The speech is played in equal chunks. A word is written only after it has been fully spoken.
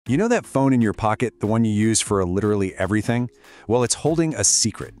You know that phone in your pocket, the one you use for literally everything? Well, it's holding a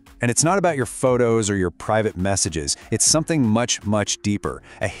secret. And it's not about your photos or your private messages. It's something much, much deeper.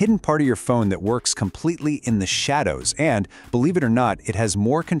 A hidden part of your phone that works completely in the shadows. And, believe it or not, it has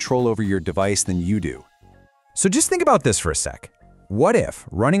more control over your device than you do. So just think about this for a sec. What if,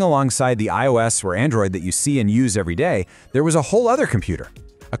 running alongside the iOS or Android that you see and use every day, there was a whole other computer?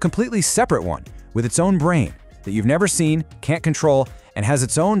 A completely separate one, with its own brain, that you've never seen, can't control, and has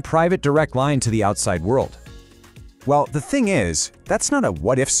its own private direct line to the outside world. Well, the thing is, that's not a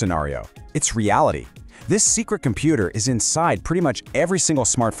what-if scenario. It's reality. This secret computer is inside pretty much every single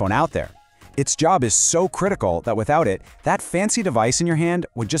smartphone out there. Its job is so critical that without it, that fancy device in your hand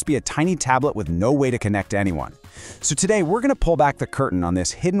would just be a tiny tablet with no way to connect to anyone. So today, we're going to pull back the curtain on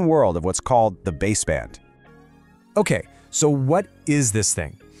this hidden world of what's called the baseband. Okay, so what is this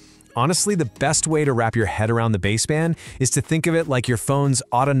thing? Honestly, the best way to wrap your head around the baseband is to think of it like your phone's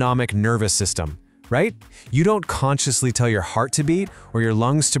autonomic nervous system, right? You don't consciously tell your heart to beat or your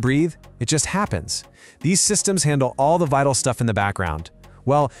lungs to breathe, it just happens. These systems handle all the vital stuff in the background.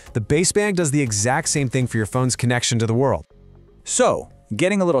 Well, the baseband does the exact same thing for your phone's connection to the world. So,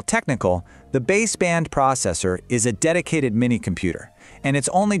 getting a little technical, the baseband processor is a dedicated mini-computer, and its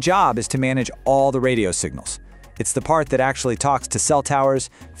only job is to manage all the radio signals. It's the part that actually talks to cell towers,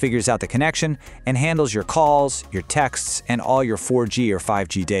 figures out the connection, and handles your calls, your texts, and all your 4G or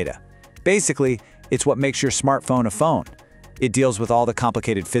 5G data. Basically, it's what makes your smartphone a phone. It deals with all the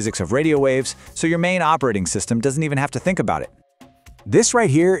complicated physics of radio waves, so your main operating system doesn't even have to think about it. This right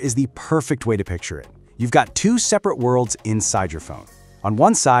here is the perfect way to picture it. You've got two separate worlds inside your phone. On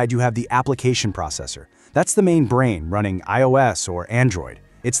one side, you have the application processor. That's the main brain running iOS or Android.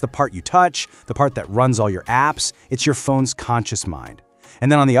 It's the part you touch, the part that runs all your apps. It's your phone's conscious mind.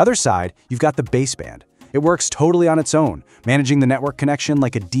 And then on the other side, you've got the baseband. It works totally on its own, managing the network connection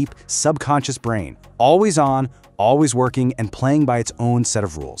like a deep, subconscious brain, always on, always working, and playing by its own set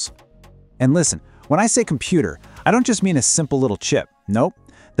of rules. And listen, when I say computer, I don't just mean a simple little chip. Nope.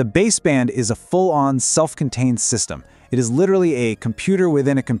 The baseband is a full-on, self-contained system. It is literally a computer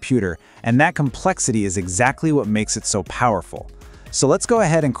within a computer, and that complexity is exactly what makes it so powerful. So let's go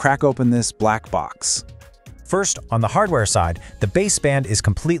ahead and crack open this black box. First, on the hardware side, the baseband is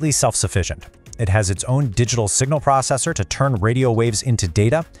completely self-sufficient. It has its own digital signal processor to turn radio waves into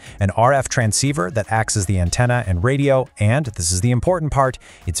data, an RF transceiver that acts as the antenna and radio, and, this is the important part,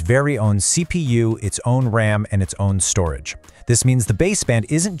 its very own CPU, its own RAM, and its own storage. This means the baseband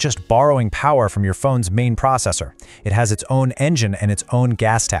isn't just borrowing power from your phone's main processor. It has its own engine and its own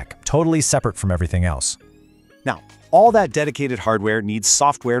gas tech, totally separate from everything else. Now, all that dedicated hardware needs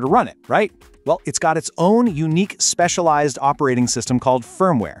software to run it, right? Well, it's got its own unique specialized operating system called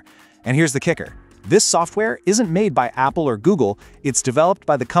firmware. And here's the kicker. This software isn't made by Apple or Google, it's developed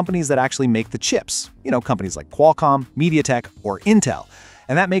by the companies that actually make the chips. You know, companies like Qualcomm, MediaTek, or Intel.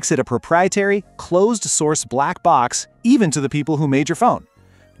 And that makes it a proprietary, closed-source black box even to the people who made your phone.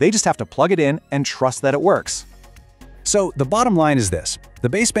 They just have to plug it in and trust that it works. So the bottom line is this. The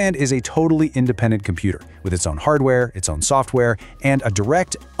baseband is a totally independent computer with its own hardware, its own software, and a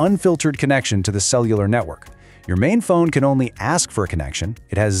direct, unfiltered connection to the cellular network. Your main phone can only ask for a connection.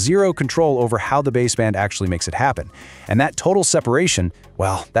 It has zero control over how the baseband actually makes it happen. And that total separation,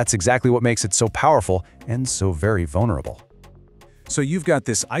 well, that's exactly what makes it so powerful and so very vulnerable. So you've got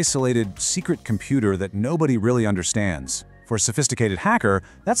this isolated, secret computer that nobody really understands. For a sophisticated hacker,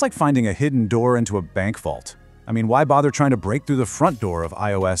 that's like finding a hidden door into a bank vault. I mean, why bother trying to break through the front door of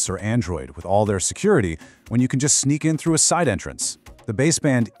iOS or Android with all their security when you can just sneak in through a side entrance? The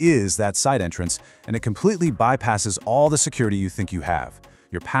baseband is that side entrance, and it completely bypasses all the security you think you have.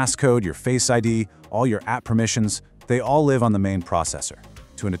 Your passcode, your Face ID, all your app permissions, they all live on the main processor.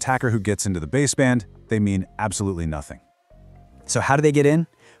 To an attacker who gets into the baseband, they mean absolutely nothing. So how do they get in?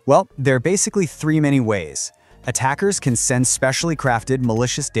 Well, there are basically three main ways. Attackers can send specially crafted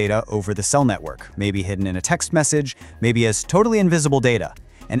malicious data over the cell network, maybe hidden in a text message, maybe as totally invisible data,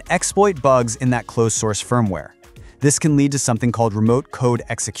 and exploit bugs in that closed-source firmware. This can lead to something called remote code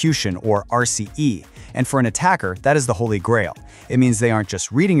execution, or RCE, and for an attacker, that is the holy grail. It means they aren't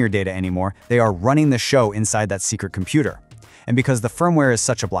just reading your data anymore, they are running the show inside that secret computer. And because the firmware is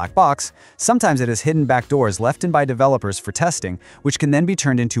such a black box, sometimes it has hidden backdoors left in by developers for testing, which can then be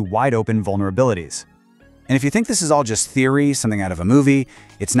turned into wide-open vulnerabilities. And if you think this is all just theory, something out of a movie,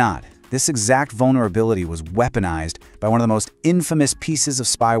 it's not. This exact vulnerability was weaponized by one of the most infamous pieces of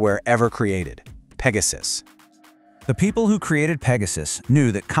spyware ever created, Pegasus. The people who created Pegasus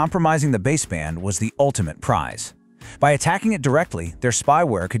knew that compromising the baseband was the ultimate prize. By attacking it directly, their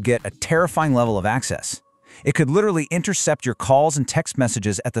spyware could get a terrifying level of access. It could literally intercept your calls and text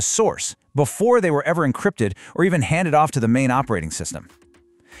messages at the source before they were ever encrypted or even handed off to the main operating system.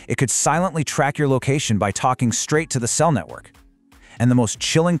 It could silently track your location by talking straight to the cell network. And the most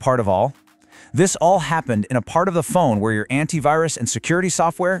chilling part of all, this all happened in a part of the phone where your antivirus and security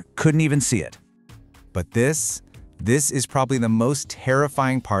software couldn't even see it. But this is probably the most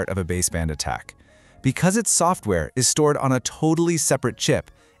terrifying part of a baseband attack. Because its software is stored on a totally separate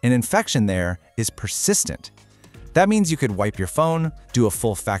chip, an infection there is persistent. That means you could wipe your phone, do a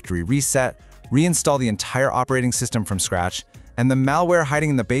full factory reset, reinstall the entire operating system from scratch, and the malware hiding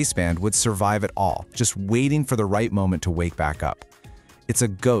in the baseband would survive it all, just waiting for the right moment to wake back up. It's a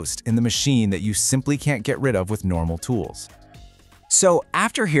ghost in the machine that you simply can't get rid of with normal tools. So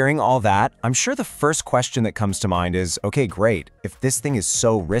after hearing all that, I'm sure the first question that comes to mind is, okay, great. If this thing is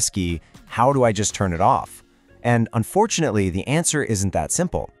so risky, how do I just turn it off? And unfortunately, the answer isn't that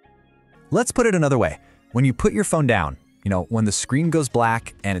simple. Let's put it another way. When you put your phone down, when the screen goes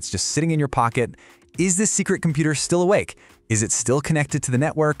black and it's just sitting in your pocket, is this secret computer still awake? Is it still connected to the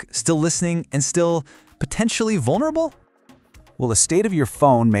network, still listening, and still potentially vulnerable? Well, the state of your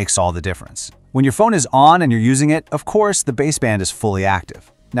phone makes all the difference. When your phone is on and you're using it, of course, the baseband is fully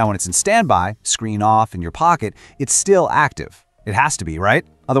active. Now, when it's in standby, screen off in your pocket, it's still active. It has to be, right?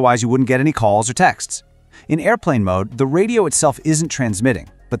 Otherwise, you wouldn't get any calls or texts. In airplane mode, the radio itself isn't transmitting,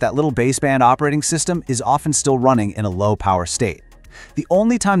 but that little baseband operating system is often still running in a low power state. The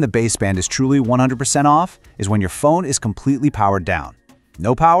only time the baseband is truly 100% off is when your phone is completely powered down.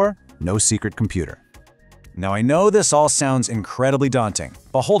 No power, no secret computer. Now I know this all sounds incredibly daunting,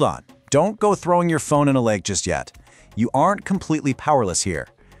 but hold on. Don't go throwing your phone in a lake just yet. You aren't completely powerless here.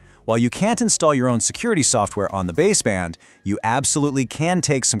 While you can't install your own security software on the baseband, you absolutely can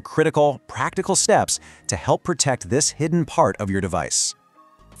take some critical, practical steps to help protect this hidden part of your device.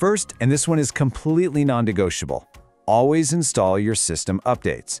 First, and this one is completely non-negotiable, always install your system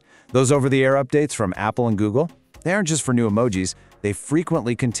updates. Those over-the-air updates from Apple and Google, they aren't just for new emojis, they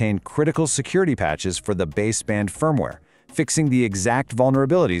frequently contain critical security patches for the baseband firmware, fixing the exact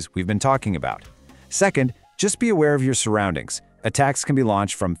vulnerabilities we've been talking about. Second, just be aware of your surroundings. Attacks can be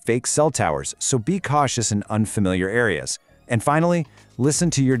launched from fake cell towers, so be cautious in unfamiliar areas. And finally,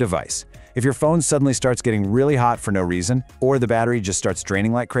 listen to your device. If your phone suddenly starts getting really hot for no reason, or the battery just starts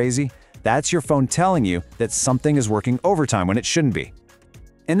draining like crazy, that's your phone telling you that something is working overtime when it shouldn't be.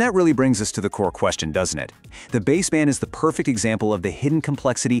 And that really brings us to the core question, doesn't it? The baseband is the perfect example of the hidden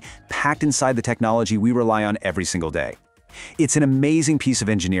complexity packed inside the technology we rely on every single day. It's an amazing piece of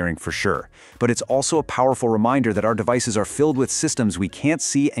engineering for sure, but it's also a powerful reminder that our devices are filled with systems we can't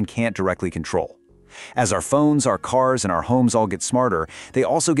see and can't directly control. As our phones, our cars, and our homes all get smarter, they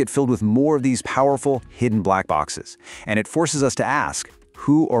also get filled with more of these powerful, hidden black boxes. And it forces us to ask,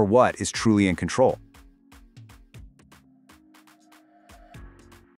 who or what is truly in control?